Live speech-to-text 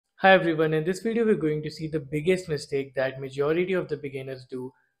Hi everyone, in this video we're going to see the biggest mistake that majority of the beginners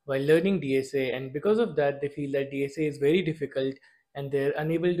do while learning DSA, and because of that they feel that DSA is very difficult and they're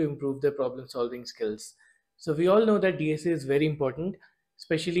unable to improve their problem solving skills. So we all know that DSA is very important,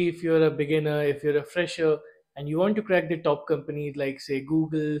 especially if you're a beginner, if you're a fresher and you want to crack the top companies like say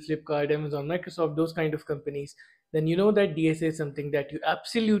Google, Flipkart, Amazon, Microsoft, those kind of companies, then you know that DSA is something that you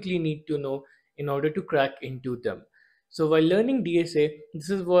absolutely need to know in order to crack into them. So while learning DSA, this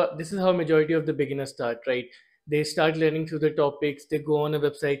is how majority of the beginners start, right? They start learning through the topics, they go on a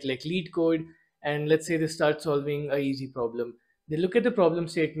website like LeetCode, and let's say they start solving a easy problem. They look at the problem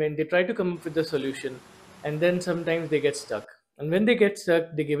statement, they try to come up with the solution, and then sometimes they get stuck. And when they get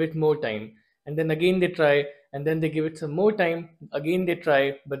stuck, they give it more time. And then again they try, and then they give it some more time, again they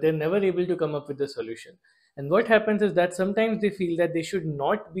try, but they're never able to come up with the solution. And what happens is that sometimes they feel that they should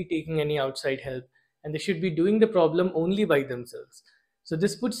not be taking any outside help and they should be doing the problem only by themselves. So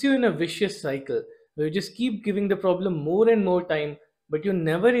this puts you in a vicious cycle where you just keep giving the problem more and more time, but you're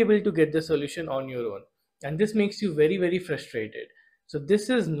never able to get the solution on your own. And this makes you very, very frustrated. So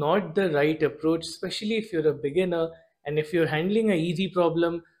this is not the right approach, especially if you're a beginner and if you're handling a easy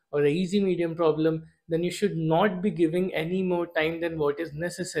problem or a easy medium problem, then you should not be giving any more time than what is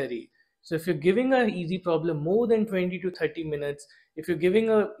necessary. So if you're giving an easy problem more than 20 to 30 minutes, if you're giving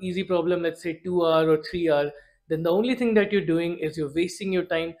a easy problem, let's say 2 hour or 3 hour, then the only thing that you're doing is you're wasting your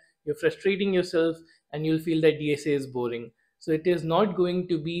time, you're frustrating yourself, and you'll feel that DSA is boring. So it is not going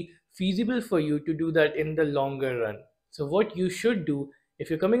to be feasible for you to do that in the longer run. So what you should do, if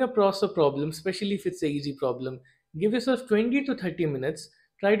you're coming across a problem, especially if it's an easy problem, give yourself 20 to 30 minutes,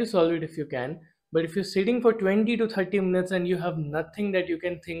 try to solve it if you can. But if you're sitting for 20 to 30 minutes and you have nothing that you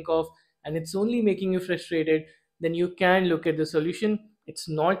can think of and it's only making you frustrated, then you can look at the solution. It's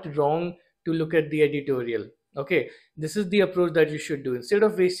not wrong to look at the editorial. Okay, this is the approach that you should do. Instead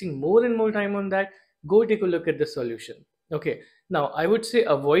of wasting more and more time on that, go take a look at the solution. Okay, now I would say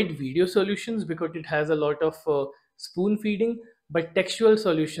avoid video solutions because it has a lot of spoon feeding, but textual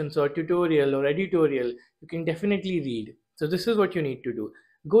solutions or tutorial or editorial, you can definitely read. So this is what you need to do.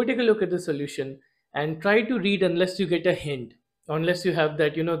 Go take a look at the solution and try to read unless you get a hint, unless you have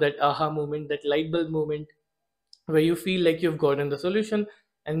that, that aha moment, that light bulb moment where you feel like you've gotten the solution,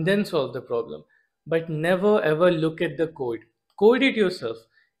 and then solve the problem. But never ever look at the code. Code it yourself.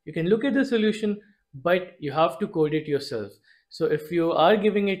 You can look at the solution, but you have to code it yourself. So if you are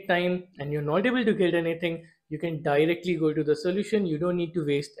giving it time and you're not able to get anything, you can directly go to the solution. You don't need to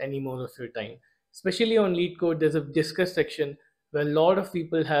waste any more of your time. Especially on lead code, there's a discuss section where a lot of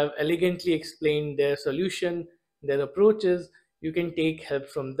people have elegantly explained their solution, their approaches. You can take help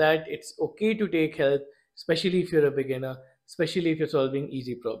from that. It's okay to take help, especially if you're a beginner, especially if you're solving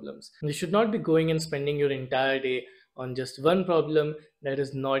easy problems. You should not be going and spending your entire day on just one problem. That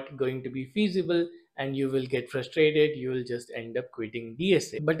is not going to be feasible and you will get frustrated. You will just end up quitting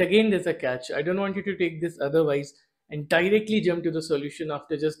DSA. But again, there's a catch. I don't want you to take this otherwise and directly jump to the solution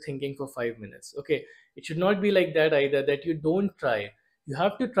after just thinking for 5 minutes. Okay, it should not be like that either, that you don't try. You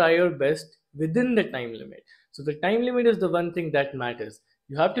have to try your best within the time limit. So the time limit is the one thing that matters.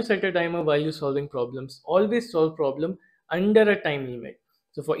 You have to set a timer while you're solving problems. Always solve problem under a time limit.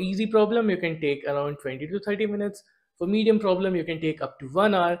 So for easy problem, you can take around 20 to 30 minutes. For medium problem, you can take up to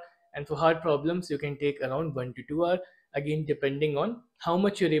 1 hour. And for hard problems, you can take around 1 to 2 hours. Again, depending on how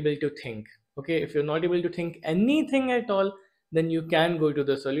much you're able to think. Okay, if you're not able to think anything at all, then you can go to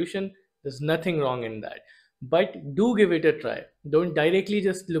the solution. There's nothing wrong in that. But do give it a try. Don't directly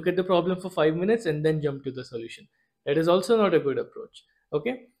just look at the problem for 5 minutes and then jump to the solution. That is also not a good approach.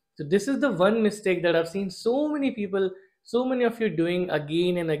 Okay, so this is the one mistake that I've seen so many people, so many of you doing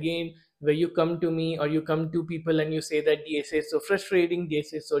again and again, where you come to me or you come to people and you say that DSA is so frustrating,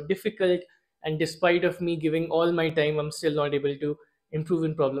 DSA is so difficult, and despite of me giving all my time, I'm still not able to improve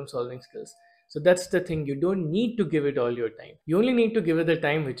in problem solving skills. So that's the thing, you don't need to give it all your time. You only need to give it the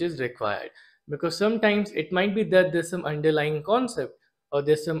time which is required, because sometimes it might be that there's some underlying concept or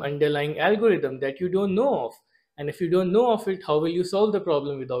there's some underlying algorithm that you don't know of, and if you don't know of it, how will you solve the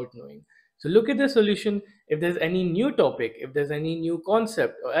problem without knowing? So look at the solution. If there's any new topic, if there's any new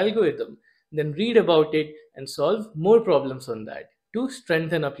concept or algorithm, then read about it and solve more problems on that to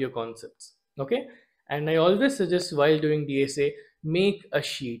strengthen up your concepts. Okay. And I always suggest while doing DSA, make a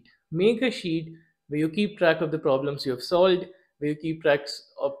sheet. Make a sheet where you keep track of the problems you have solved, where you keep track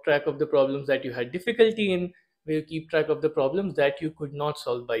of the problems that you had difficulty in, where you keep track of the problems that you could not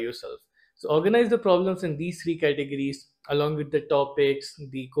solve by yourself. So organize the problems in these three categories along with the topics,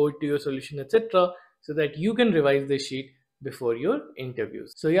 the code to your solution, etc., so that you can revise the sheet before your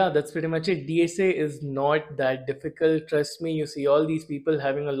interviews. So yeah, that's pretty much it. DSA is not that difficult. Trust me, you see all these people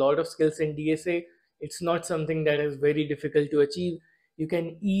having a lot of skills in DSA. It's not something that is very difficult to achieve. You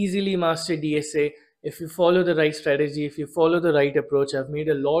can easily master DSA if you follow the right strategy, if you follow the right approach. I've made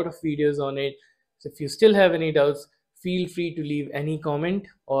a lot of videos on it. So if you still have any doubts, feel free to leave any comment,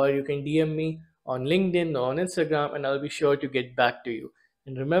 or you can DM me on LinkedIn or on Instagram, and I'll be sure to get back to you.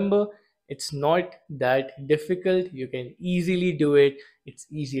 And remember, it's not that difficult. You can easily do it. It's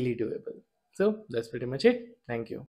easily doable. So that's pretty much it. Thank you.